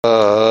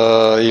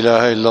لا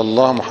إله إلا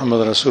الله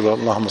محمد رسول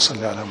الله اللهم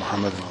صل على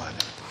محمد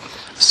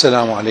وآله.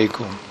 Assalamu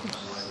alaikum.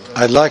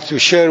 I'd like to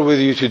share with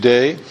you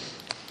today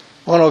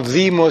one of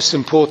the most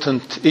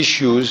important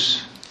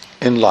issues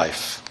in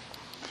life,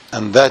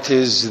 and that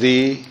is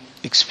the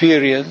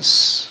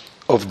experience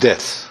of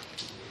death.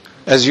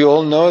 As you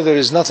all know, there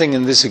is nothing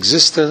in this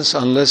existence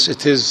unless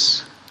it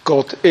has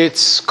got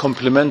its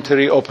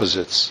complementary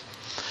opposites.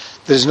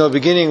 There is no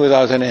beginning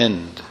without an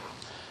end.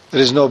 There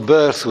is no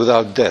birth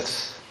without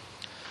death.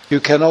 You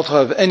cannot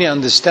have any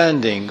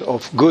understanding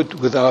of good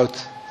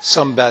without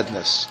some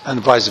badness, and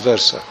vice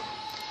versa.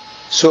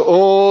 So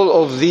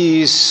all of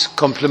these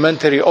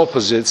complementary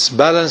opposites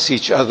balance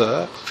each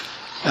other,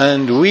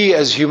 and we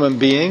as human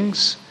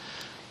beings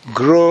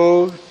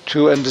grow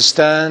to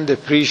understand,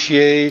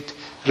 appreciate,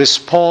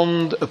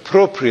 respond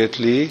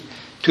appropriately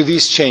to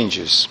these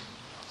changes.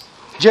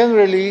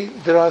 Generally,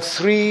 there are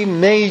three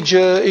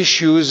major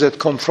issues that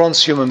confront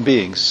human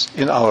beings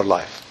in our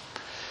life.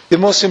 The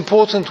most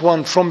important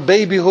one from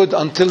babyhood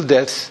until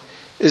death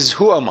is,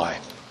 who am I?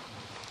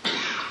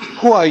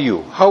 Who are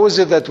you? How is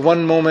it that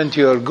one moment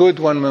you are good,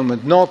 one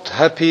moment not,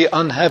 happy,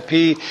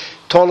 unhappy,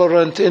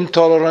 tolerant,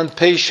 intolerant,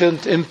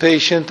 patient,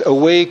 impatient,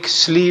 awake,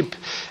 sleep,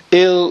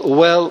 ill,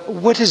 well?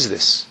 What is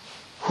this?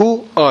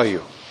 Who are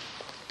you?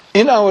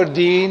 In our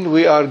deen,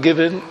 we are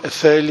given a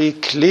fairly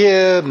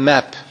clear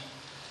map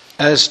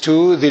as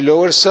to the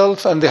lower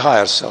self and the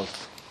higher self.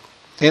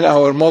 In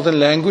our modern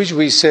language,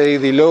 we say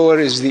the lower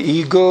is the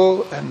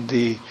ego and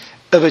the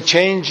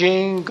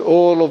ever-changing,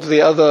 all of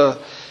the other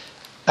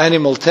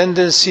animal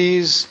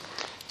tendencies,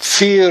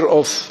 fear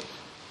of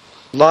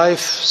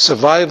life,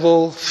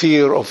 survival,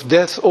 fear of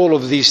death, all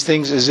of these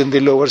things is in the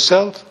lower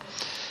self.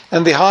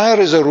 And the higher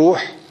is a ruh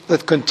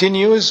that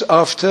continues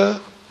after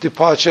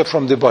departure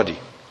from the body.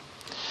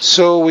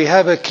 So we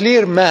have a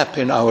clear map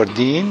in our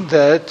deen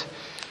that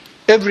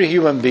every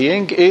human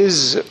being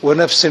is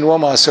وَنَفْسٍ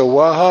وَمَا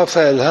سَوَّاهَا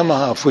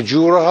فَأَلْهَمَهَا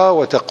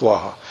فُجُورَهَا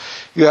وَتَقْوَاهَا.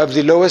 You have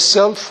the lowest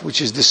self, which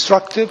is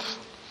destructive,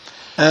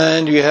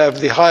 and you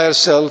have the higher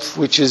self,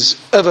 which is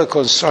ever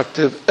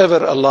constructive,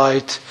 ever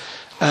alight,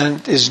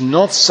 and is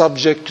not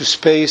subject to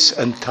space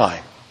and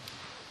time.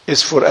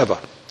 Is forever,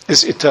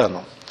 is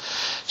eternal.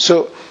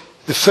 So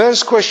the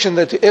first question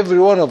that every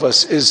one of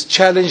us is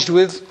challenged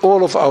with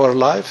all of our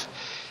life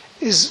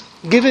is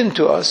given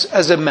to us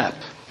as a map.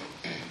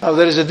 Now,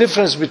 there is a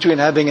difference between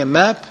having a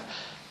map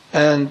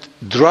and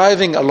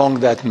driving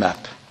along that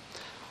map.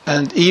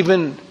 And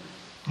even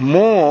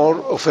more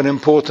of an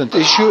important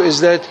issue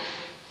is that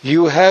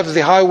you have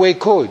the highway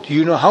code.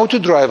 You know how to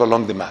drive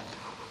along the map.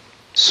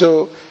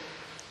 So,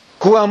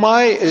 who am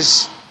I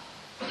is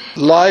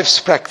life's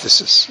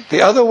practices.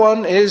 The other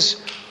one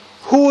is,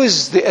 who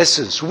is the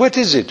essence? What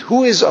is it?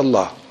 Who is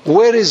Allah?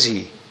 Where is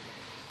He?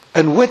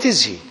 And what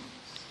is He?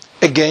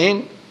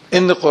 Again,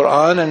 in the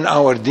Quran and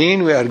our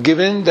deen, we are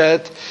given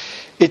that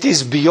it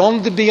is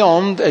beyond the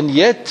beyond, and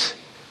yet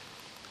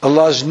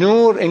Allah's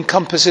nur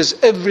encompasses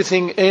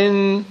everything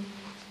in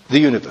the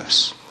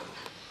universe.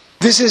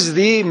 This is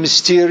the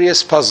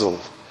mysterious puzzle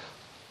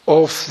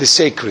of the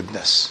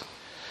sacredness.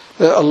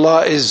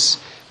 Allah is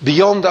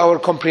beyond our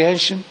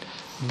comprehension,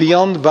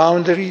 beyond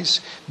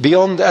boundaries,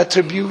 beyond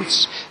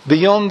attributes,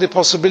 beyond the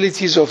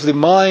possibilities of the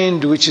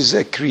mind, which is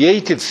a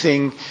created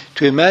thing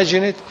to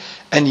imagine it,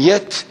 and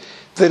yet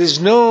there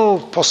is no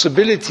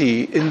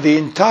possibility in the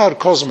entire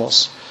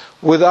cosmos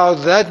without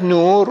that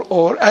nur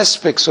or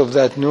aspects of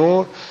that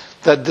nur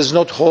that does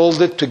not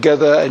hold it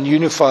together and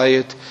unify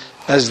it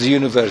as the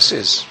universe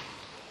is.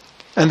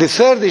 And the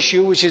third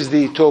issue, which is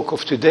the talk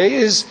of today,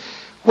 is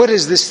what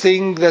is this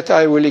thing that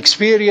I will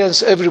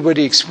experience,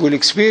 everybody will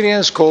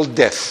experience, called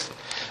death?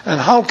 And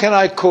how can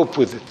I cope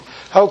with it?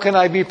 How can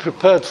I be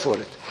prepared for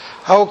it?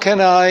 How can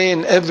I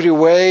in every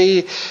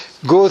way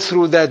go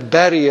through that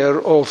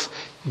barrier of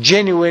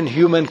genuine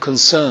human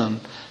concern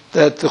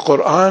that the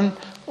Quran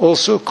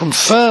also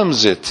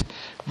confirms it,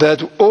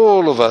 that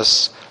all of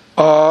us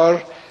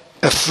are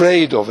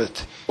afraid of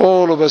it,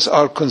 all of us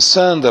are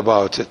concerned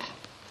about it.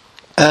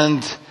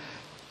 And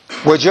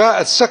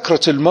وَجَاءَتْ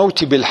سَكْرَةُ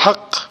الْمَوْتِ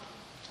بِالْحَقِّ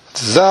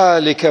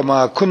ذَلِكَ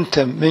مَا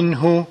كُنْتَ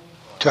مِنْهُ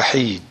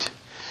تَحِيدٌ.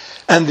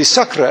 And the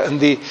sakra and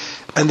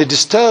the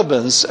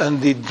disturbance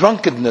and the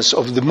drunkenness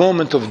of the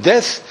moment of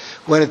death,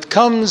 when it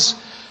comes,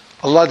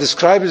 Allah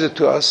describes it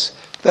to us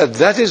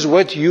that is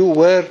what you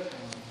were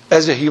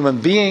as a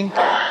human being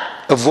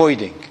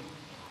avoiding.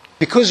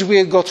 Because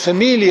we got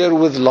familiar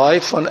with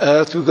life on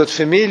earth, we got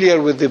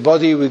familiar with the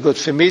body, we got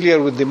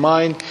familiar with the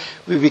mind,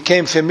 we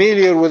became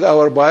familiar with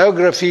our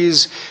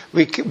biographies,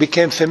 we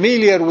became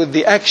familiar with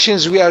the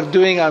actions we are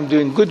doing. I'm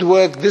doing good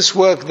work, this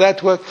work,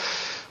 that work.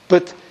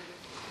 But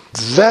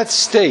that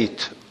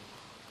state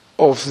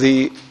of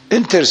the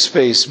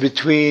interspace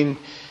between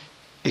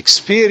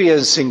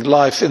experiencing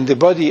life in the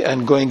body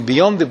and going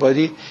beyond the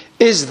body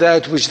is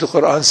that which the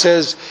Quran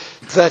says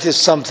that is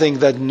something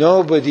that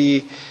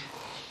nobody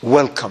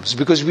welcomes,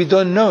 because we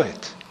don't know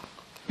it.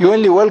 You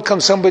only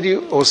welcome somebody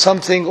or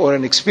something or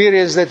an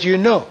experience that you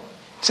know.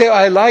 Say,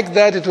 I like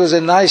that, it was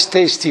a nice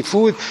tasty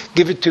food,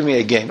 give it to me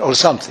again, or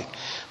something.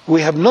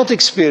 we have not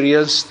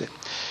experienced.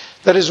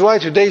 That is why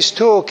today's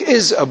talk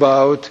is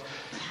about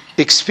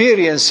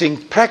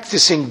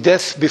practicing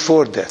death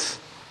before death.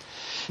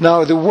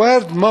 Now, the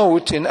word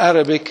maut in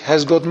Arabic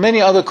has got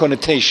many other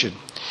connotations.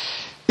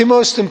 The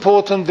most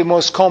important, the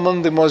most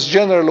common, the most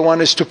general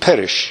one is to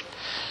perish.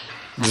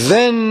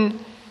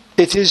 Then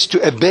it is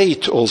to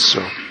abate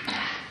also.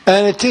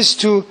 And it is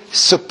to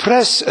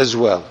suppress as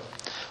well.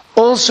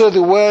 Also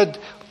the word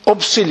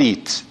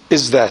obsolete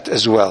is that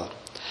as well.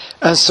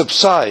 And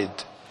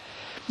subside.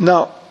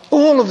 Now,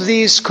 all of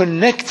these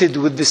connected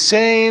with the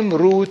same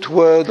root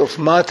word of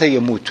mata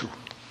yamutu.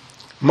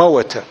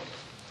 Mawata.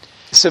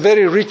 It's a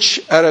very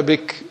rich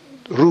Arabic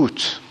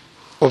root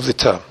of the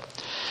term.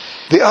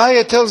 The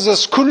ayah tells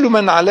us, كل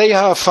من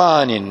عليها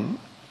فان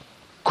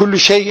كل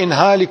شيء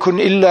هالك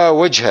إلا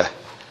وجهه.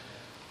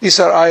 These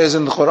are ayahs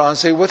in the Quran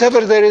say,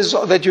 whatever there is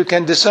that you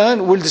can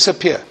discern will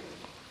disappear.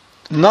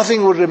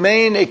 Nothing will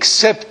remain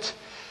except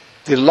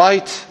the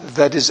light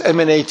that is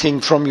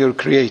emanating from your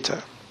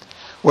Creator.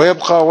 وَيَبْقَى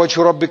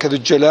وَجْهُ رَبِّكَ ذُو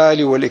الجَّلَالِ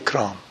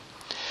وَالْإِكْرَامِ.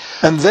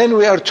 And then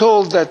we are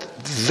told that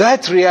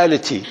that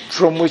reality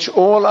from which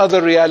all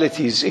other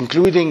realities,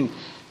 including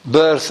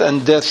birth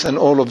and death and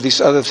all of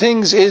these other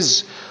things,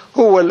 is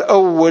هُوَ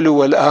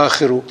الْأَوَّلُ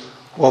وَالْآخِرُ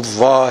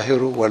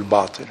وَالظَّاهِرُ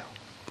وَالْبَاطِنُ.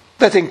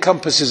 That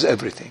encompasses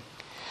everything.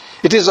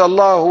 It is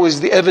Allah who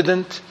is the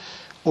evident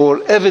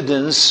or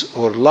evidence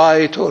or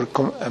light or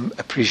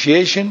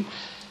appreciation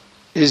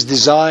is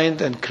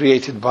designed and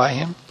created by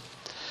Him.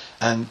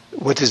 And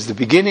what is the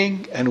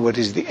beginning and what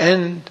is the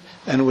end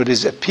and what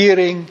is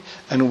appearing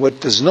and what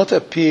does not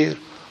appear,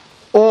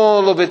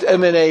 all of it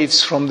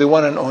emanates from the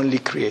one and only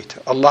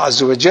Creator. Allah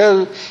Azza wa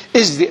Jal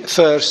is the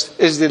first,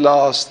 is the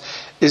last,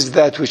 is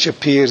that which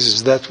appears,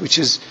 is that which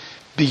is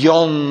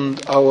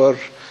beyond our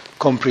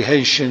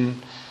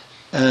comprehension,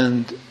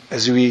 and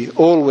as we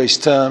always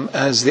term,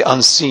 as the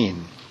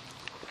unseen.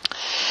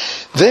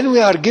 Then we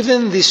are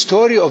given the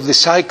story of the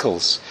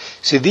cycles.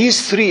 See,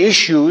 these three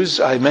issues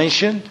I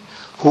mentioned,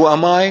 who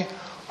am I,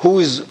 who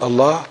is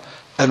Allah,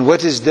 and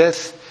what is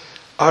death,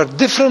 are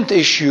different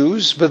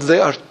issues, but they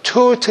are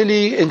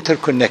totally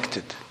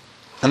interconnected.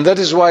 And that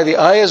is why the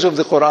ayahs of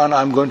the Quran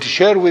I'm going to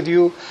share with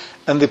you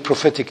and the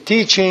prophetic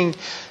teaching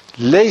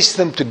lace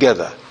them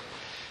together.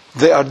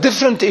 They are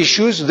different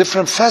issues,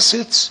 different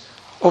facets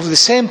of the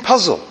same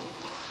puzzle.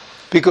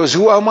 Because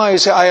who am I? You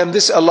say, I am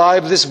this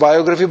alive, this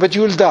biography, but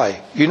you will die.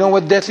 You know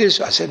what death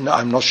is? I said, no,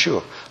 I'm not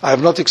sure. I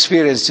have not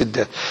experienced it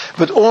death.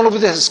 But all of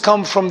this has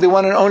come from the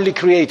one and only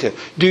Creator.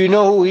 Do you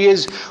know who He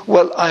is?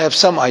 Well, I have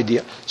some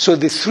idea. So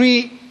the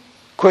three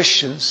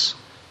questions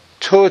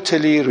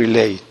totally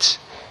relate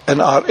and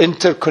are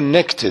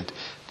interconnected,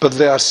 but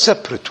they are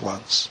separate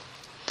ones.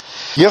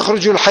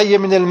 يخرج الحي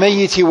من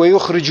الميت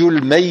ويخرج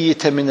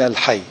الميت من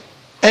الحي.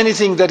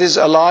 Anything that is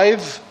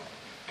alive,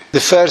 the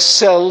first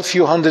cell,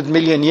 few 100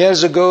 million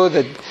years ago,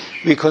 that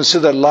we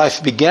consider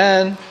life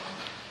began,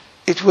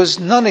 it was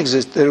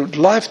non-existent.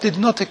 Life did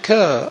not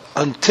occur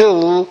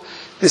until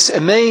this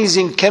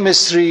amazing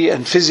chemistry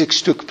and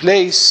physics took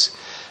place,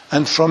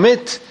 and from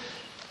it,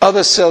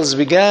 other cells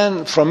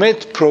began, from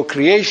it,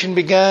 procreation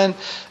began,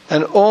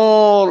 and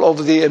all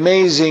of the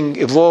amazing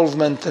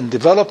evolvement and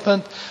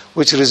development,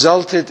 which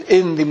resulted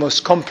in the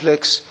most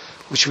complex,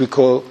 which we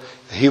call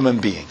human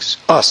beings,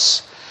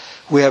 us.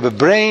 We have a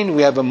brain,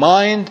 we have a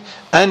mind,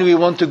 and we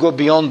want to go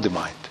beyond the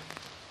mind.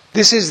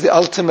 This is the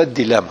ultimate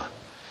dilemma.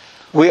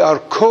 We are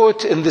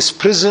caught in this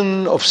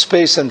prison of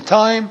space and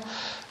time,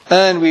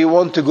 and we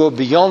want to go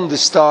beyond the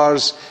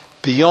stars,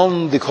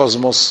 beyond the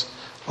cosmos,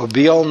 or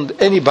beyond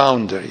any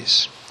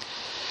boundaries.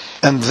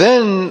 And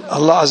then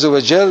Allah Azza wa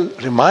Jal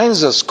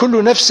reminds us, كُلُّ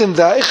نَفْسٍ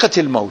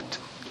ذَائِقَةِ الْمَوْتِ.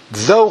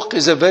 Dhawq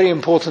is a very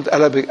important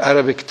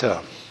Arabic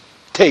term.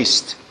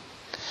 Taste.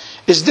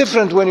 It's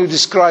different when you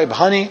describe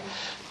honey,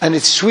 and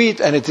it's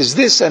sweet, and it is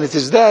this, and it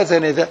is that,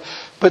 and it,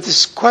 but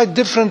it's quite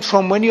different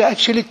from when you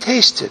actually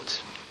taste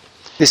it.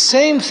 The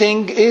same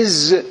thing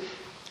is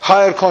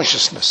higher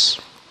consciousness.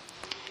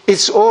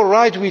 It's all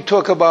right, we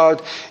talk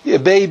about a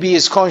baby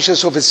is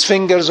conscious of his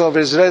fingers, of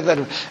his red,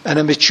 and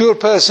a mature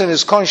person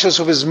is conscious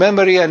of his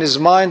memory and his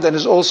mind, and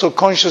is also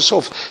conscious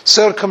of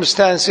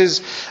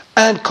circumstances,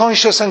 and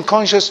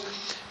conscious,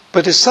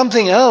 but it's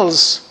something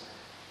else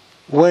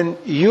when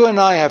you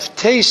and I have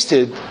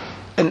tasted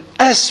an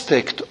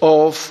aspect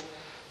of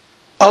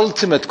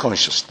ultimate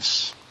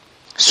consciousness,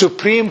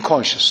 supreme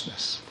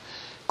consciousness,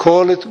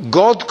 call it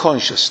God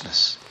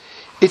consciousness.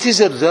 It is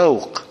a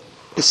dhawq,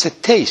 it's a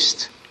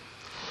taste.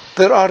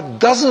 There are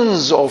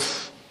dozens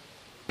of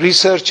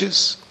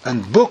researches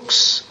and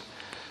books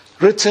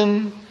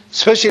written,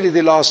 especially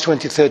the last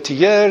 20, 30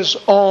 years,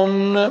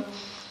 on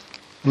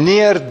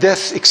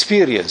near-death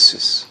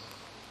experiences.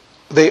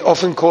 They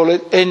often call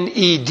it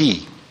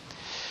NED.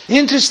 The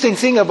interesting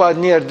thing about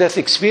near-death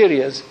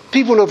experience,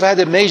 people have had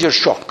a major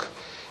shock,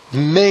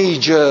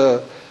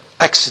 major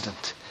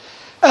accident.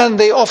 And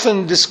they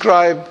often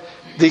describe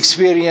the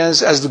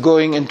experience as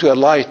going into a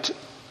light,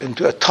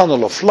 into a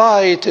tunnel of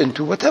light,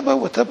 into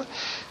whatever.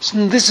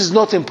 So this is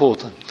not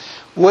important.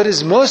 What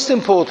is most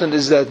important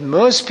is that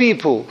most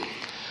people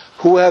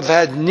who have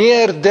had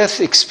near-death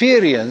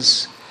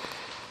experience,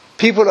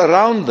 people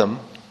around them,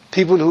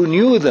 people who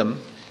knew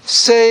them,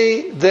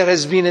 say there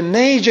has been a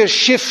major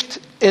shift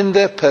in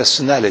their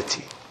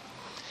personality,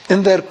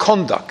 in their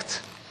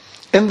conduct,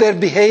 in their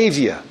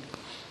behavior,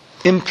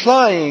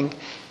 implying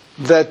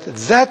that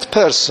that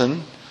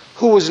person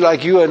who was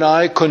like you and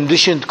I,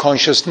 conditioned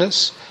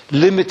consciousness,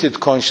 limited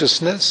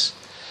consciousness,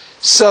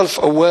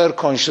 self-aware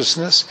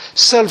consciousness,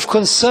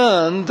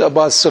 self-concerned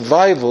about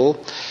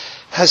survival,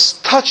 has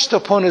touched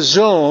upon a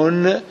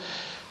zone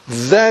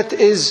that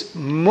is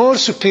more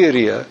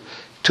superior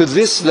to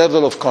this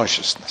level of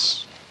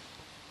consciousness.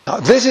 Now,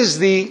 this is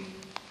the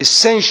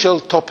essential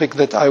topic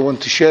that I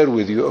want to share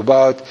with you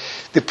about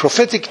the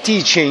prophetic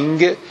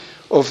teaching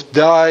of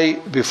die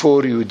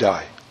before you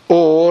die,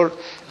 or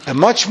a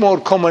much more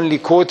commonly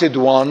quoted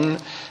one,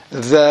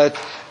 that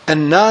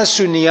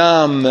الناس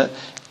نيام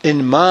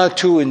إن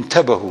ماتوا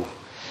انتبهوا.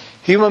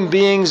 Human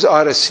beings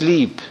are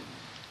asleep.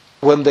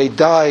 When they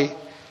die,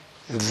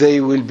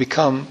 they will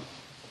become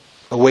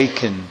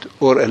awakened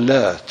or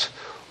alert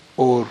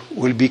or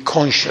will be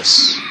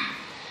conscious.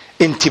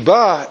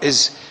 Intibah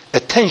is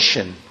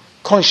attention,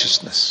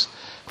 consciousness,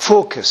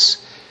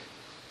 focus.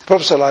 The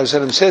Prophet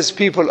ﷺ says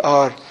people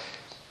are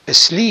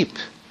asleep.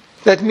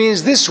 That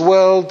means this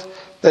world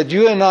that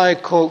you and I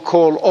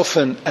call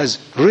often as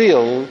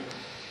real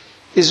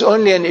is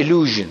only an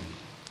illusion,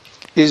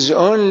 is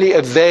only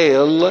a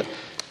veil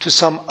to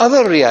some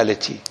other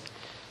reality.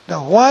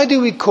 Now, why do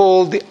we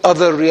call the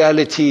other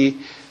reality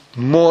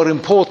more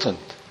important?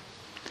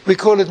 We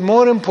call it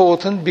more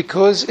important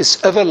because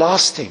it's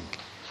everlasting.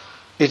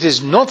 It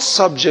is not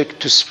subject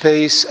to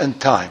space and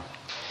time.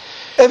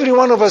 Every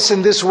one of us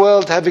in this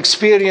world have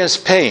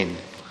experienced pain,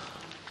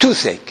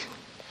 toothache.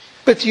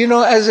 But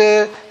as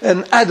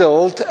an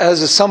adult,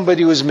 as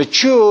somebody who is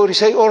mature, you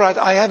say, all right,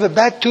 I have a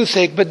bad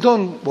toothache, but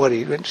don't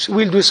worry.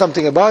 We'll do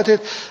something about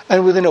it,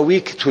 and within a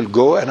week it will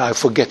go, and I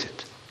forget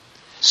it.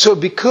 So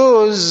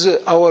because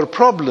our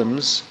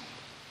problems,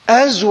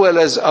 as well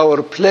as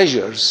our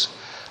pleasures,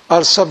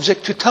 are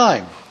subject to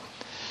time.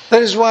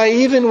 That is why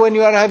even when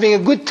you are having a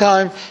good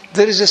time,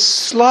 there is a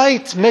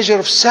slight measure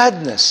of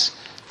sadness.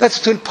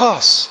 That will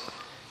pass.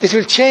 It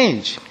will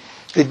change.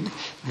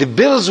 The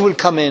bills will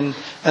come in,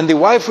 and the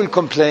wife will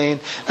complain,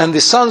 and the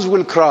sons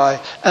will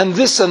cry, and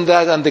this and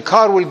that, and the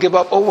car will give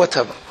up, or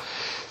whatever.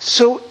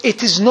 So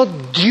it is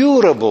not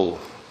durable.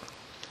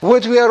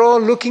 What we are all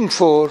looking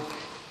for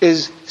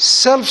is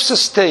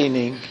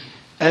self-sustaining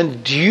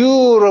and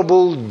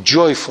durable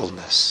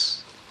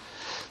joyfulness.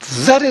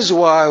 That is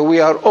why we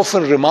are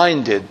often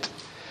reminded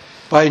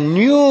by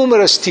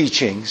numerous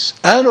teachings,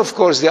 and of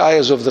course the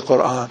ayahs of the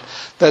Quran,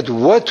 that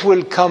what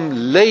will come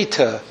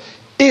later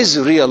is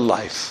real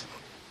life.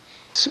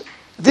 So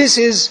this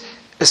is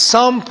a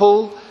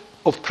sample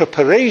of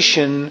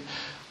preparation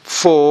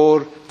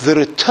for the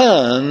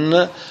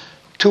return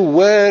to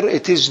where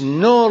it is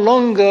no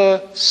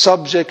longer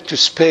subject to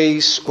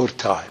space or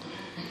time.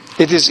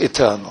 It is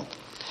eternal.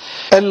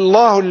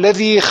 Allah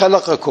alladhi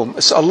khalaqakum.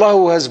 It's Allah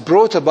who has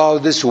brought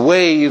about this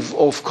wave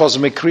of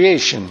cosmic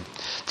creation.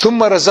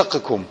 Thumma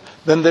razaqakum.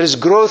 Then there is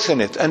growth in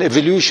it and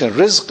evolution.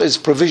 Rizq is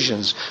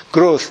provisions,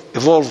 growth,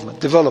 evolvement,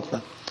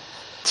 development.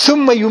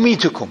 Thumma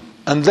yumitukum.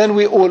 And then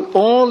we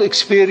all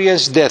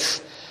experience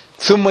death.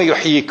 Thumma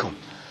yuhyikum.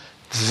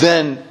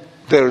 Then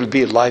there will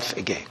be life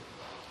again.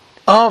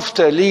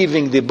 After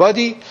leaving the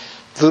body,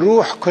 the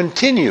ruh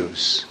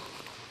continues.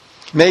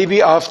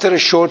 Maybe after a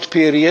short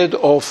period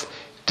of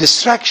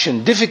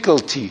distraction,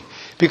 difficulty,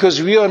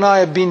 because we and I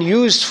have been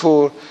used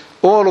for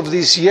all of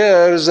these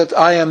years that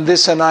I am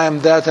this and I am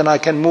that and I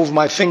can move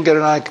my finger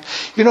and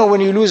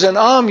when you lose an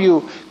arm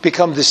you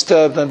become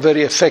disturbed and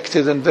very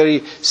affected and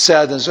very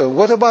sad and so on.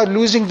 What about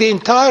losing the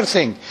entire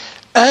thing,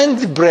 and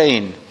the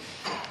brain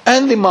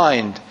and the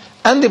mind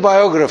and the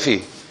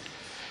biography?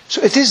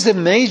 So it is the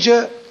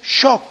major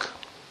shock.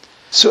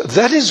 So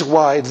that is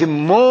why the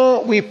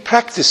more we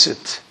practice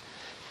it,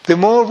 the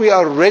more we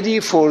are ready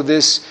for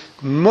this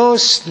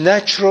most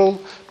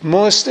natural,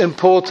 most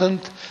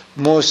important,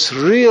 most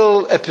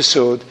real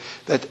episode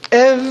that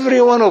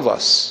every one of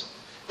us,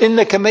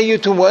 إِنَّكَ مَيِّتٌ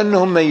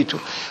وَأَنَّهُمْ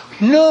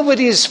مَيِّتٌ,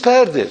 nobody is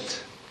spared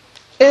it.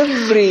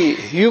 Every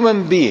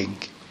human being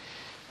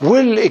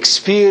will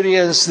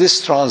experience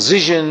this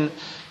transition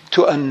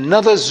to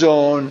another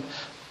zone,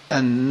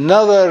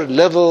 another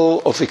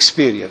level of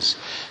experience.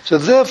 So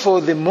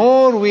therefore, the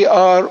more we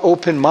are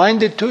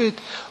open-minded to it,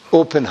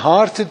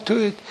 open-hearted to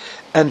it,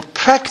 and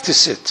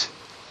practice it,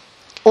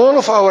 all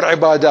of our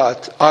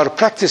ibadat are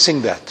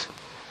practicing that.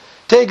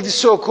 Take the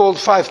so-called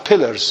 5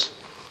 pillars.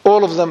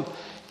 All of them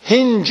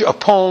hinge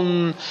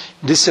upon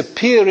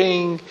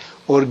disappearing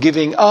or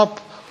giving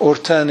up or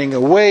turning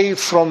away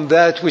from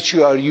that which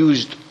you are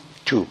used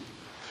to.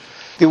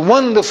 The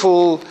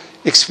wonderful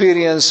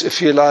experience,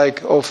 if you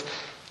like, of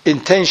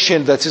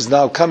intention that is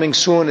now coming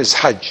soon is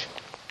Hajj.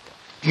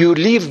 You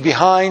leave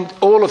behind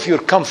all of your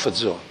comfort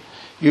zone.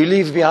 You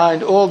leave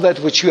behind all that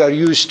which you are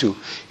used to.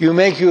 You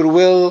make your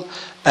will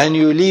and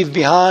you leave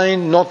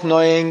behind not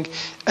knowing,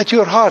 at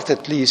your heart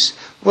at least,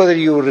 whether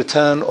you will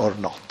return or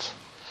not.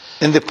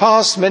 In the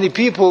past, many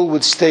people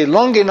would stay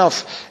long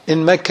enough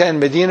in Mecca and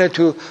Medina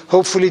to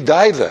hopefully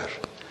die there.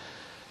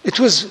 It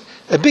was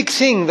a big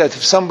thing that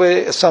if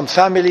some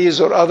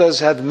families or others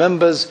had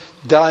members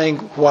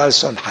dying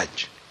whilst on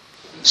Hajj.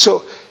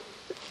 So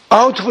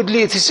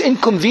outwardly it is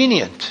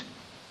inconvenient.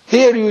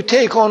 Here you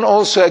take on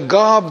also a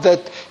garb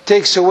that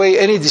takes away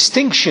any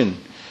distinction.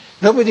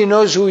 Nobody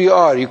knows who you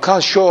are. You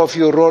can't show off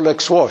your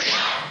Rolex watch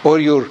or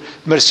your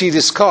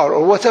Mercedes car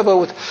or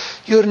whatever.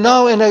 You're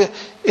now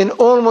in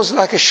almost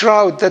like a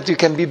shroud that you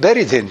can be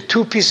buried in,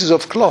 2 pieces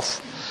of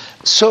cloth.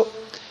 So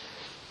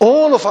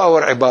all of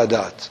our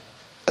ibadat,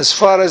 as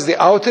far as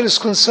the outer is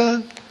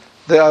concerned,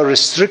 they are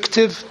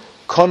restrictive,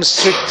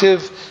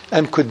 constrictive,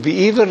 and could be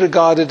even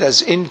regarded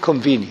as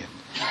inconvenient.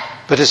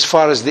 But as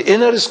far as the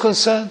inner is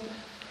concerned,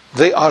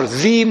 they are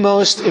the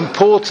most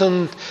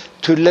important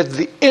to let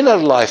the inner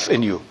life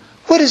in you.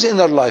 What is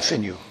inner life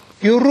in you?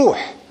 Your ruh.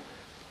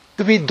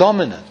 To be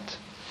dominant.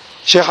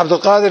 Shaykh Abdul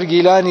Qadir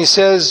Gilani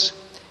says,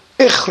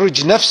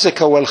 اخرج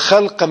نفسك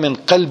والخلق من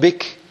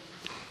قلبك.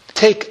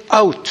 Take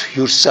out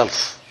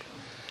yourself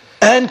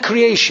and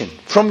creation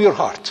from your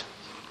heart.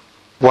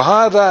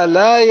 وهذا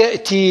لا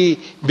يأتي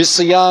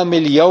بصيام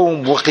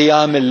اليوم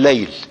وقيام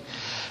الليل.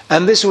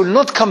 And this will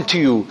not come to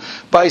you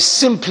by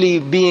simply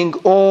being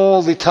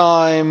all the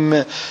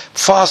time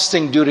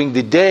fasting during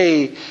the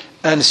day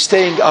and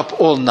staying up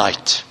all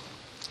night.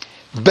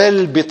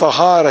 بل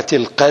بطهارة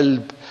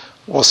القلب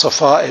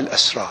وصفاء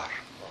الأسرار.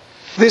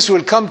 This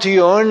will come to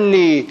you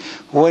only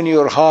when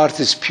your heart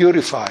is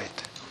purified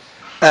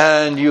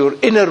and your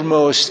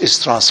innermost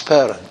is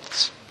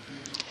transparent.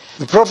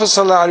 The Prophet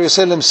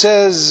ﷺ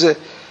says,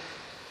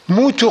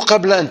 "Mutu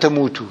qabla an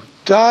tamutu."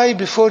 Die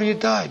before you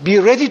die. Be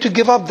ready to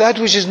give up that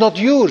which is not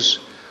yours.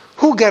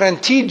 Who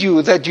guaranteed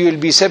you that you will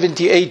be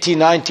 70, 80,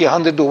 90,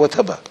 100 or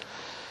whatever?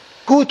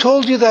 Who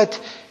told you that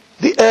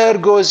the air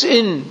goes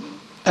in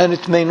and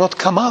it may not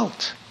come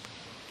out?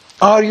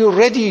 Are you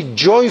ready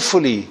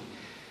joyfully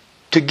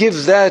to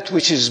give that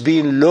which is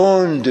being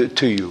loaned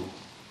to you?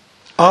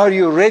 Are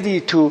you ready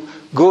to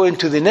go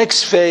into the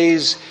next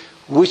phase,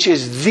 which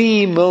is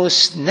the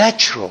most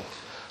natural,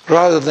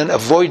 rather than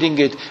avoiding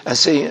it and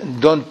saying,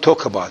 don't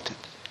talk about it?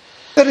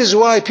 That is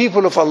why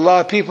people of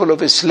Allah, people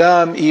of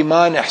Islam,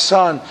 Iman,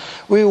 Ihsan,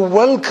 we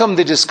welcome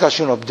the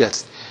discussion of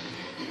death.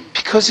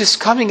 Because it's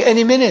coming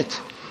any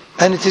minute.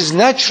 And it is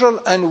natural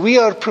and we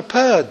are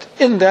prepared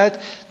in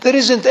that there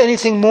isn't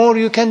anything more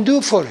you can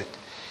do for it.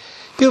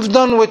 You've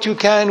done what you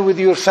can with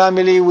your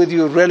family, with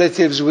your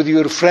relatives, with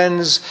your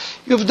friends.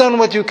 You've done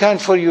what you can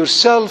for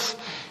yourself.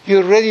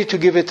 You're ready to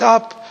give it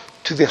up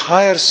to the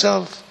higher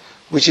self,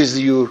 which is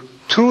your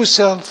true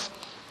self.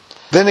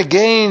 Then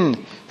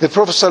again, the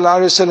Prophet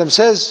ﷺ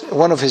says,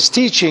 one of his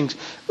teachings,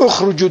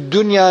 اخرجوا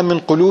الدنيا من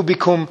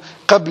قلوبكم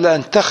قبل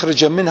أن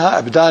تخرج منها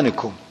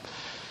أبدانكم.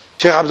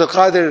 Shaykh Abdul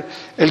Qadir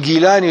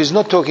al-Gilani is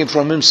not talking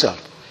from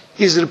himself.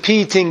 He's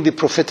repeating the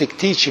prophetic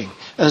teaching.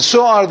 And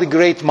so are the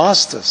great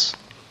masters.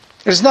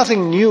 There's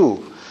nothing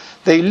new.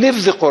 They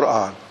live the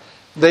Quran.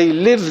 They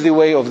live the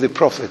way of the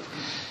Prophet.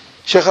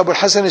 Shaykh Abu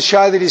Hassan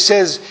al-Shadili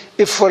says,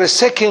 if for a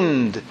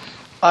second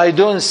I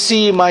don't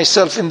see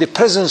myself in the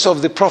presence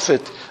of the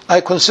Prophet, I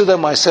consider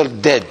myself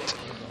dead.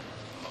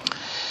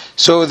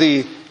 So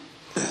the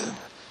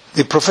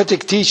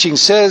prophetic teaching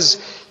says,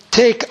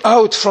 take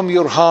out from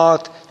your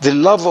heart the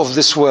love of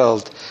this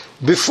world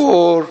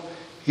before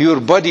your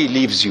body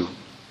leaves you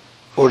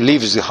or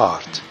leaves the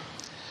heart.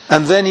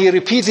 And then he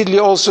repeatedly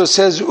also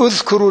says,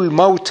 اذكروا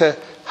الموت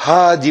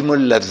هادم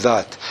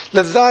اللذات.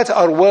 Ladhat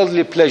are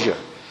worldly pleasure.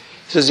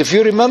 He says, if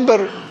you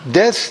remember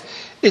death,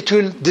 it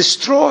will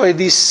destroy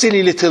these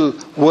silly little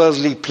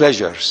worldly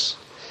pleasures.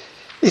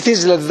 It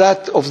is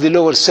ladhat of the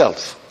lower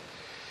self.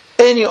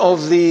 Any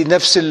of the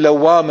nafs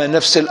al-lawama,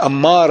 nafs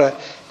al-ammara,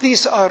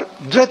 these are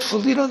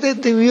dreadful,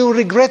 you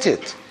regret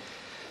it.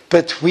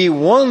 But we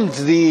want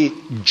the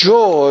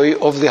joy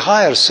of the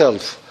higher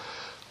self,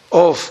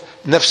 of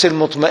nafs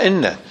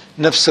al-mutma'inna,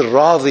 nafs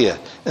al-radiyah,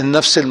 and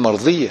nafs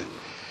al-mardiyah.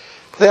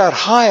 They are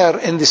higher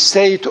in the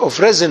state of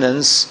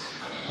resonance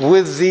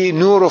with the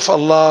nur of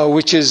Allah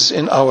which is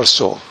in our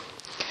soul.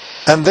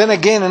 And then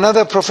again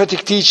another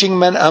prophetic teaching,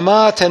 من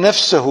أمات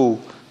نفسه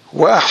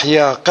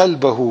وأحيا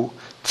قلبه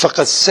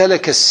فقد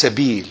سلك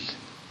السبيل.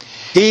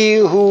 He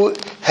who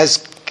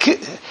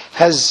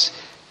has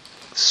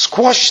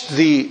squashed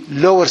the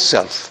lower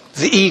self,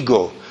 the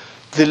ego,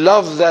 the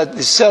love that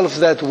the self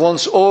that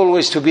wants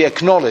always to be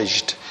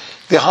acknowledged,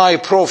 the high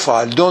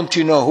profile, don't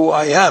you know who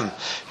I am?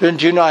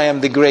 Don't you know I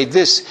am the great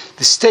this,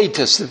 the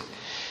status?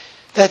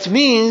 That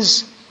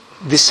means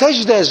the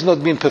sajda has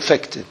not been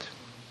perfected.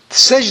 The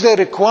sajda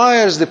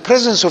requires the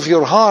presence of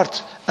your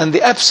heart and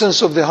the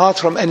absence of the heart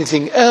from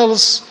anything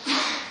else,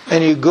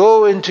 and you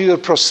go into your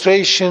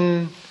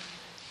prostration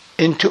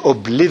into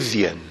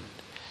oblivion.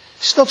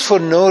 It's not for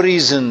no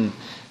reason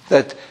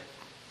that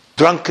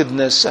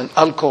drunkenness and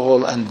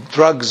alcohol and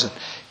drugs,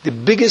 the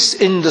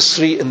biggest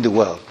industry in the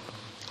world,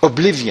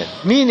 oblivion,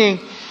 meaning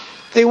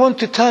they want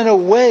to turn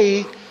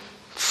away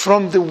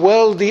from the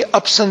worldly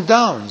ups and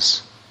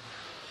downs.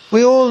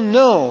 We all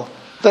know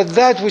that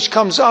that which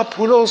comes up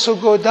will also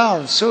go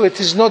down. So it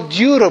is not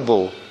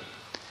durable.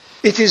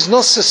 It is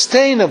not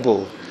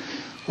sustainable.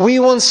 We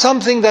want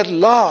something that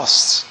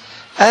lasts.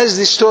 As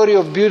the story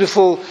of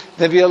beautiful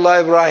Nabi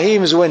Allah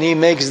Ibrahim, when he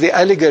makes the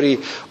allegory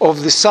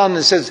of the sun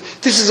and says,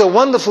 this is a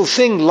wonderful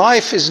thing,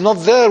 life is not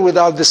there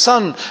without the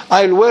sun,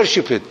 I'll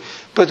worship it.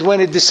 But when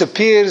it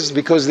disappears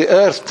because the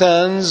earth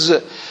turns,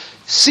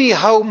 see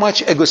how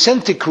much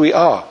egocentric we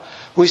are.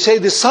 We say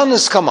the sun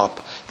has come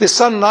up. The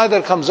sun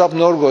neither comes up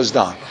nor goes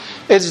down.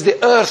 It's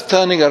the earth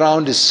turning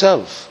around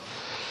itself.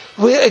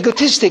 We're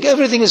egotistic.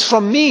 Everything is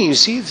from me, you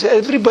see.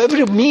 Every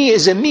me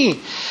is a me.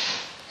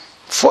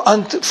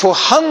 For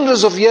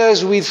hundreds of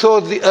years we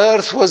thought the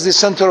earth was the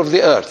center of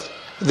the earth,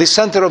 the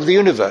center of the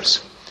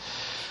universe.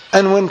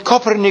 And when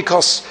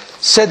Copernicus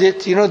said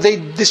it, they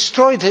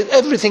destroyed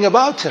everything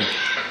about him.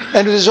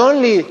 And it was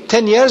only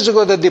 10 years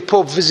ago that the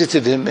Pope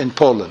visited him in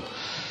Poland.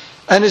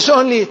 And it's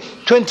only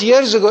 20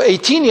 years ago,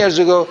 18 years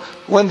ago,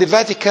 when the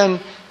Vatican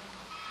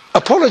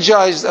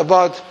apologized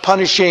about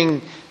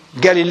punishing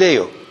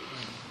Galileo.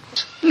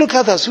 Look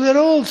at us, we are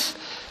all...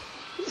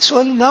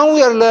 So now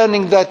we are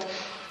learning that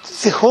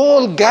the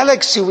whole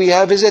galaxy we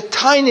have is a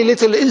tiny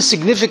little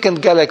insignificant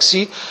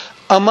galaxy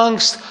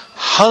amongst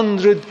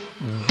 100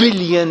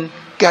 billion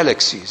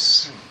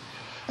galaxies.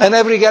 And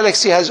every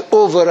galaxy has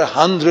over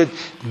 100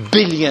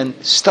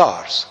 billion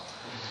stars.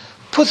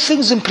 Put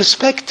things in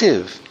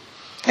perspective.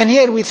 And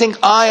here we think,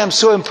 I am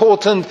so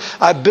important,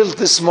 I built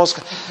this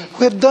mosque.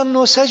 We have done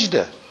no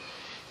sajda.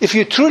 If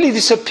you truly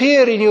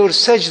disappear in your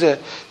sajda,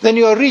 then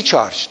you are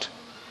recharged.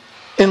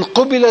 In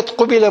qubilat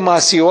qubila ma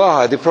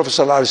siwaha, the Prophet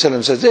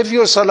ﷺ says, if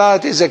your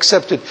salat is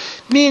accepted,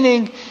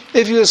 meaning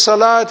if your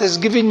salat has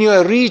given you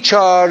a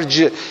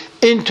recharge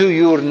into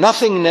your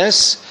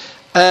nothingness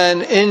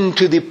and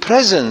into the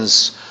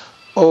presence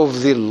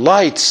of the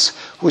lights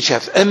which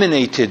have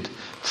emanated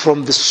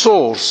from the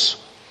source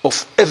of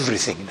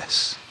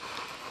everythingness.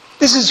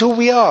 This is who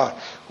we are.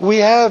 We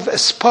have a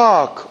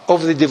spark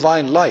of the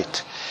divine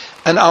light.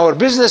 And our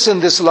business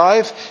in this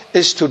life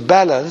is to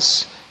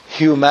balance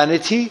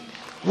humanity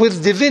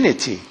with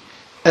divinity,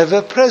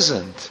 ever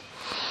present.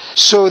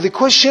 So the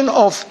question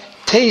of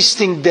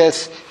tasting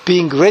death,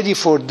 being ready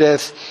for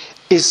death,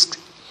 is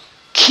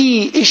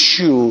key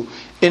issue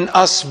in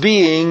us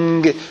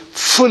being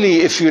fully,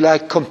 if you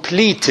like,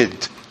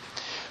 completed.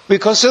 We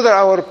consider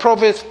our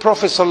Prophet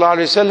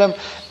ﷺ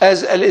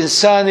as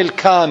al-insan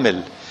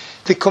al-kamil,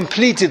 the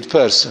completed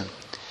person.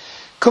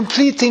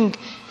 Completing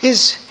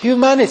his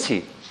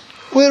humanity.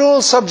 We're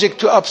all subject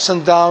to ups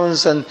and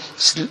downs and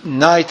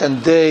night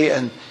and day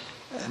and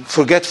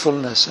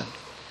forgetfulness. And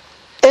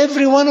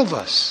every one of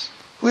us,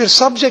 we're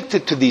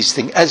subjected to these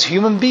things as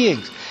human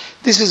beings.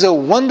 This is a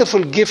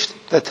wonderful gift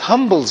that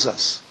humbles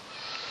us.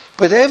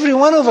 But every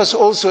one of us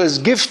also is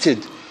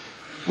gifted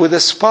with a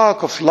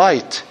spark of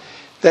light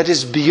that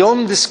is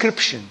beyond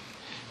description,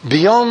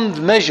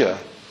 beyond measure,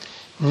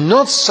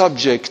 not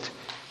subject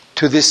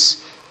to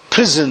this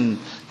prison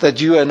that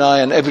you and I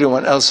and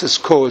everyone else has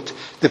called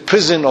the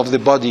prison of the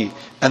body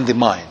and the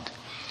mind.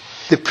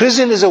 The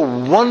prison is a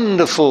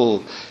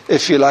wonderful,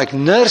 if you like,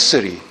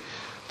 nursery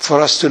for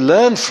us to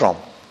learn from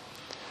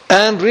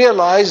and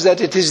realize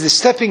that it is the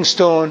stepping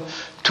stone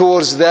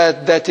towards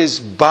that is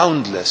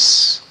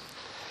boundless.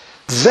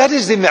 That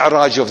is the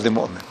mi'raj of the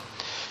mu'min.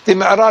 The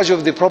mi'raj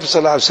of the Prophet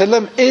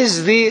ﷺ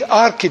is the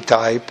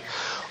archetype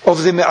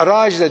of the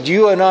mi'raj that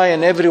you and I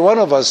and every one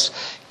of us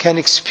can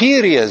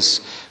experience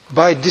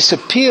by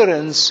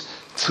disappearance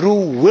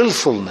through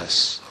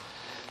willfulness.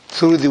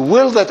 Through the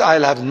will that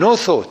I'll have no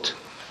thought.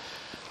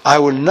 I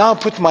will now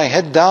put my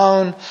head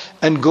down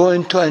and go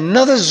into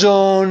another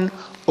zone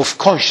of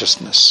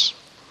consciousness.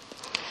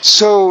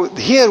 So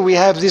here we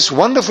have this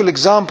wonderful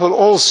example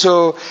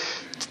also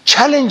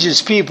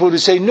challenges people to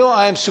say, no,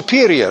 I am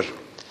superior.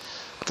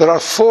 There are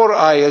 4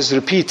 ayahs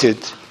repeated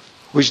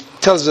which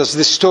tells us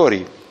this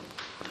story.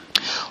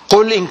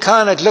 قُلْ إِنْ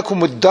كَانَتْ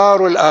لَكُمُ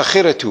الدَّارُ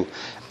الْآخِرَةُ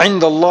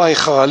عِنْدَ اللَّهِ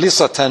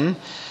خَالِصَةً.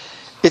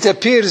 It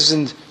appears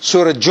in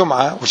Surah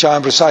Jum'ah, which I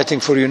am reciting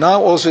for you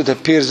now. Also it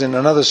appears in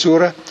another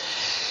surah.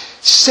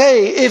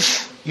 Say,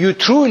 if you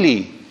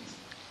truly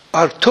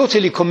are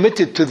totally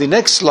committed to the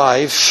next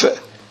life,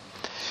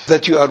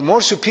 that you are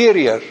more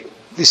superior.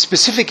 The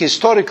specific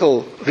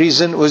historical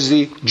reason was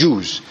the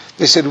Jews.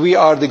 They said, we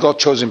are the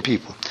God-chosen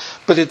people.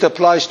 But it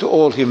applies to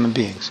all human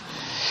beings.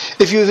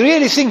 If you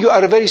really think you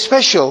are very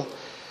special,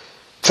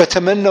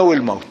 فَتَمَنَّوْا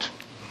الْمَوْتِ,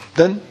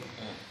 then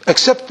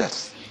accept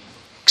death,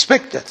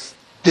 expect death,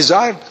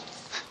 desire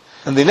death.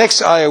 And the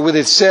next ayah with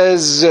it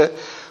says,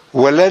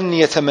 وَلَنْ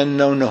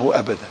يَتَمَنَّوْنَهُ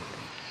أَبَدًا.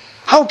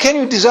 How can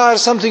you desire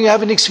something you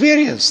haven't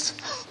experienced?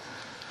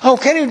 How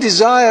can you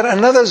desire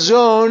another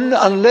zone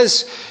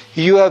unless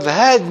you have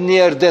had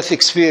near-death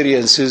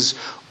experiences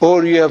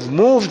or you have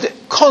moved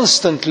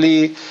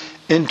constantly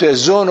into a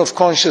zone of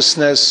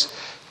consciousness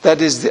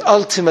that is the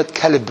ultimate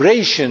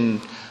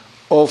calibration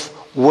of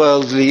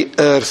worldly,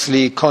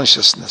 earthly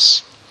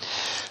consciousness?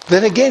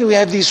 Then again we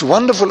have these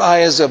wonderful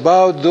ayahs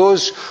about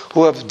those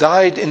who have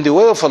died in the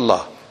way of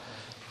Allah,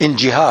 in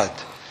jihad.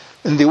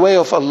 in the way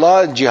of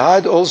Allah,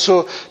 jihad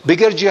also,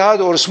 bigger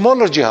jihad or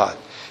smaller jihad.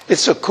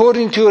 It's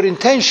according to your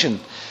intention.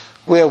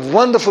 We have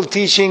wonderful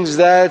teachings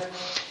that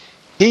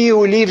he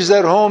who leaves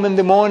their home in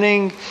the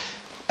morning,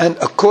 and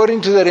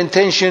according to their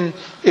intention,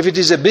 if it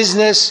is a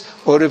business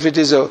or if it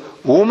is a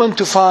woman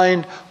to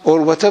find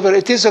or whatever,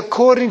 it is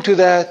according to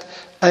that,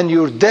 and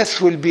your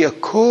death will be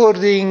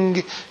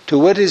according to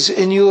what is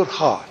in your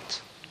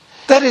heart.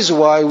 That is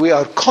why we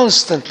are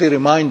constantly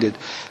reminded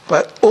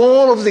by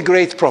all of the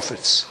great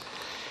prophets.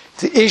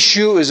 The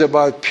issue is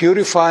about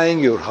purifying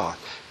your heart.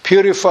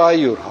 Purify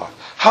your heart.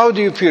 How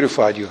do you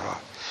purify your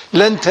heart?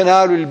 لن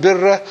تنالوا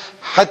البر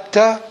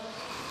حتى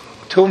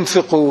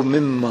تنفقوا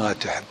مما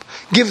تحب.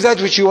 Give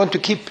that which you want to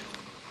keep.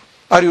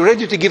 Are you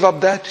ready to give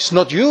up that? It's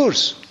not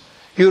yours.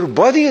 Your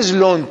body is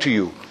loaned to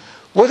you.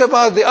 What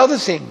about the other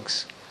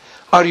things?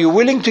 Are you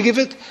willing to give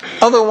it?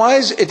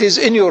 Otherwise, it is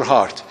in your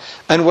heart.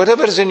 And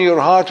whatever is in your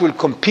heart will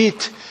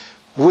compete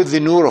with the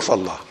nur of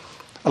Allah.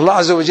 Allah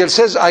Azza wa Jal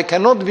says, I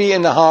cannot be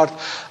in the heart,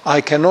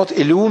 I cannot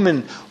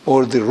illumine,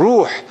 or the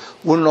ruh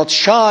will not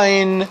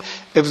shine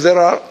if there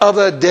are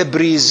other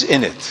debris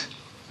in it.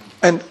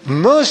 And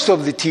most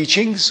of the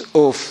teachings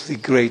of the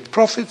great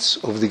prophets,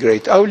 of the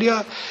great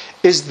awliya,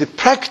 is the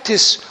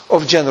practice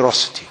of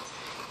generosity.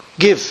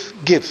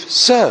 Give,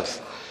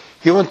 serve.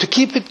 You want to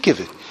keep it, give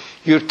it.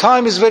 Your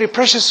time is very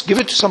precious, give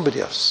it to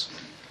somebody else.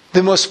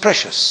 The most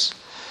precious.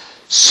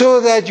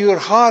 So that your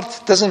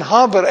heart doesn't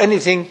harbor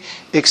anything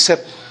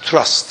except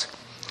trust,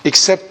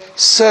 except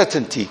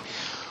certainty.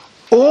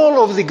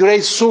 All of the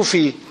great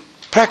Sufi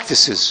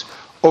practices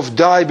of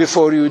die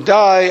before you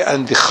die,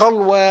 and the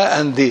khalwa,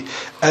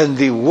 and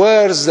the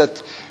words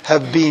that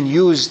have been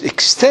used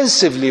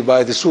extensively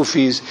by the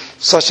Sufis,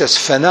 such as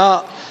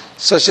fana,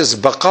 such as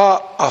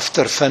baqa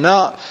after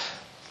fana,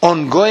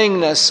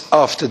 ongoingness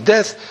after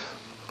death,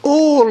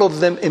 all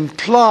of them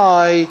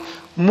imply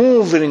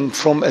moving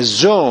from a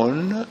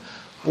zone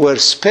where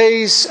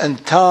space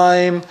and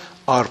time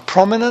are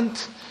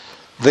prominent.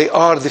 They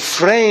are the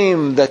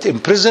frame that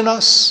imprison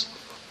us.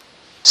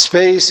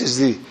 Space is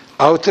the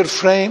outer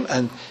frame,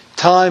 and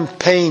time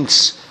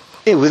paints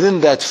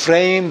within that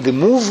frame the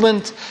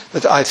movement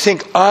that I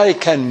think I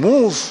can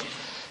move.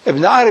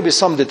 Ibn Arabi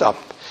summed it up.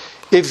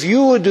 If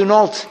you do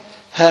not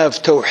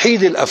have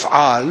Tawheed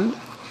al-Af'al,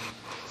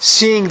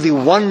 seeing the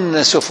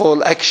oneness of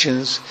all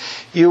actions,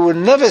 you will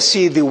never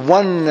see the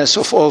oneness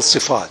of all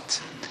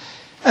sifat.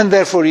 And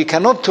therefore you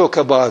cannot talk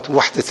about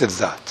Wahdat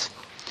al-Dhat.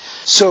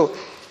 So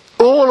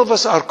all of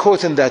us are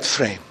caught in that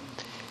frame.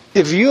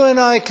 If you and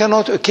I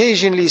cannot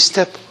occasionally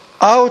step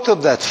out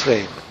of that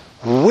frame,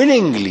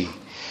 willingly,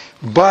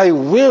 by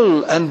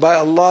will and by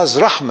Allah's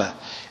rahmah,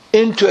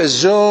 into a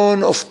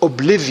zone of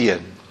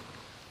oblivion,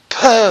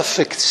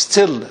 perfect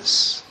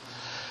stillness,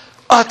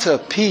 utter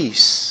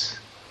peace,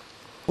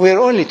 we're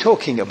only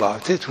talking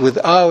about it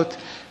without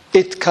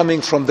it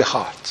coming from the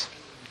heart.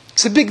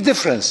 It's a big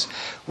difference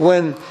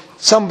when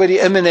somebody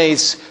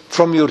emanates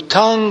from your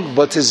tongue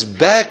but is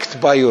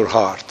backed by your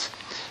heart,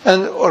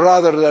 and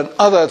rather than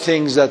other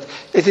things that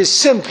it is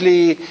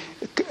simply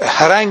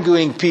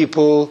haranguing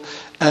people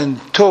and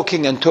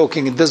talking,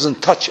 it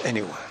doesn't touch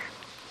anywhere.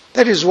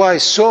 That is why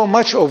so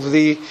much of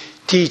the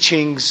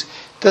teachings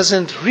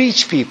doesn't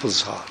reach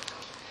people's heart,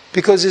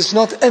 because it's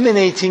not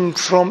emanating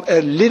from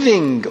a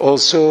living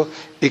also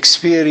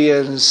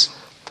experienced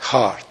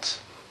heart.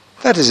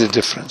 That is a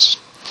difference.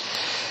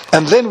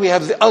 And then we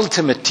have the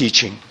ultimate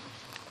teaching.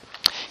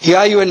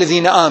 Ya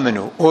ayyuhalladhina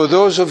amanu, or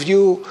those of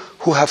you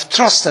who have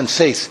trust and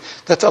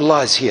faith that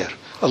Allah is here,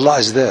 Allah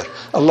is there,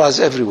 Allah is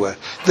everywhere.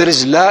 There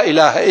is la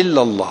ilaha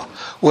illallah.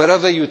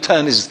 Wherever you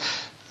turn is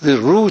the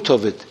root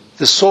of it,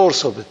 the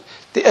source of it,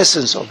 the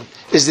essence of it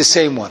is the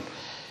same one.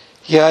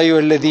 Ya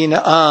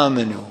ayyuhalladhina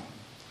amanu,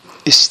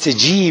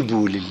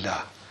 istajibu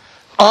lillah.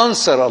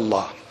 Answer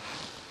Allah.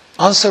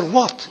 Answer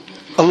what?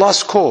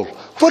 Allah's call.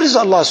 What is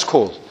Allah's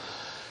call?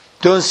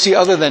 Don't see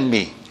other than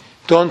me.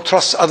 Don't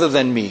trust other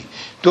than me.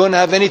 Don't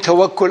have any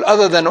tawakkul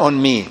other than on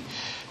me.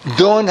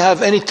 Don't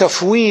have any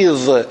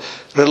tafweed,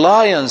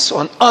 reliance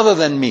on other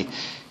than me.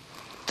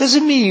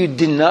 Doesn't mean you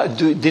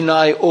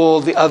deny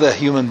all the other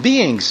human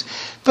beings,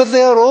 but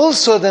they are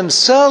also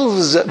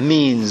themselves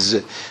means.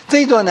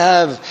 They don't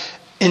have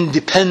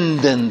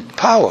independent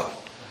power.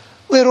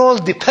 We're all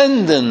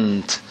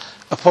dependent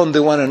upon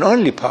the one and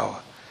only power.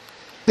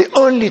 The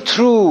only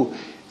true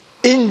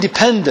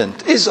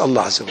independent is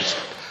Allah Azza wa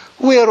Jalla.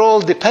 We are all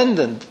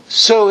dependent,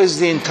 so is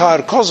the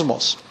entire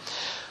cosmos.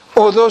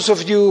 Or those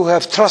of you who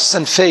have trust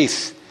and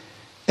faith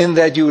in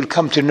that you will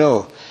come to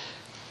know,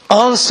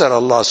 answer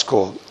Allah's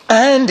call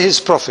and His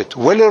Prophet,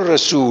 Walil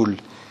Rasul.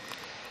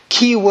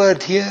 Key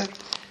word here,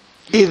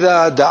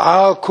 إِذَا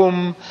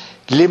دَعَاكُمْ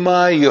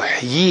لِمَا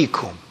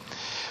يُحْيِيكُمْ.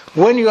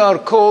 When you are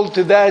called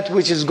to that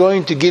which is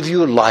going to give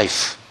you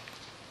life.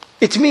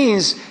 It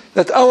means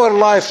that our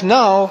life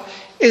now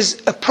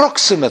is a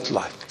proximate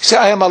life. You say,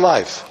 I am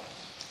alive.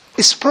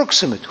 It's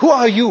proximate. Who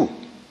are you?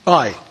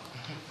 I.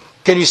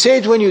 Can you say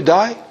it when you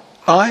die?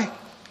 I?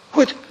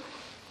 What?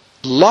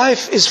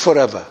 Life is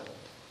forever.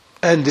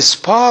 And the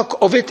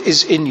spark of it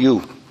is in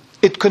you.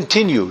 it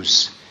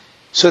continues.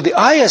 So the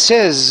ayah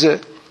says,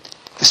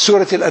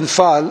 Surah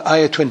Al-Anfal,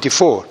 ayah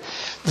 24,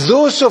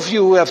 those of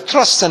you who have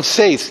trust and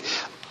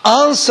faith,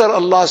 answer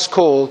Allah's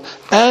call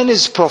and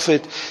His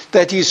Prophet,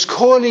 that He is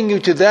calling you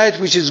to that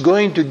which is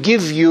going to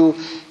give you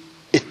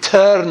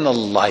eternal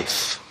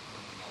life.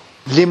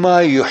 Lima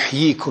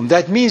yuhyikum.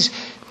 That means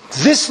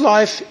this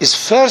life is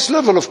first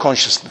level of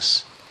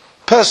consciousness,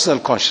 personal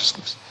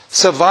consciousness,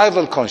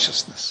 survival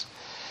consciousness.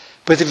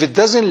 But if it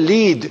doesn't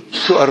lead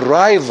to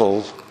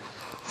arrival,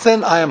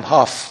 then I am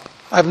half.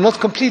 I have not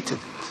completed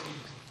it.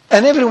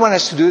 And everyone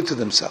has to do it to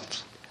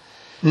themselves.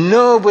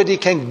 Nobody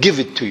can give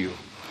it to you.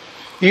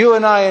 You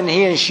and I and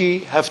he and she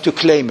have to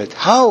claim it.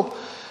 How?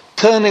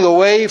 Turning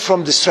away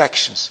from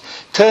distractions.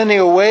 Turning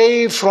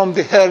away from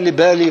the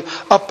hurly-burly,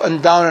 up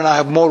and down, and I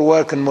have more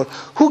work and more.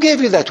 Who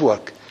gave you that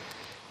work?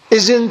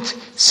 Isn't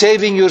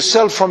saving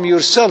yourself from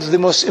yourself the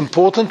most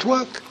important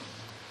work?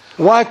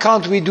 Why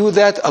can't we do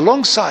that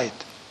alongside?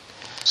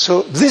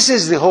 So this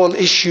is the whole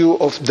issue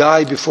of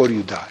die before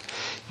you die.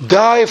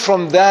 Die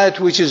from that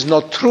which is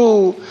not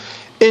true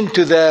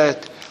into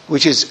that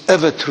which is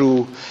ever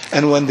true.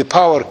 And when the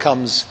power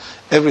comes,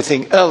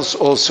 everything else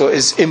also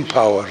is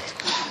empowered.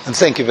 And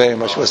thank you very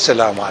much.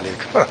 Wassalamu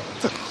alaikum.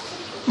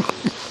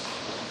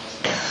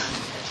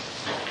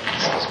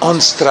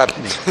 Unstrap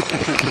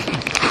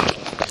me.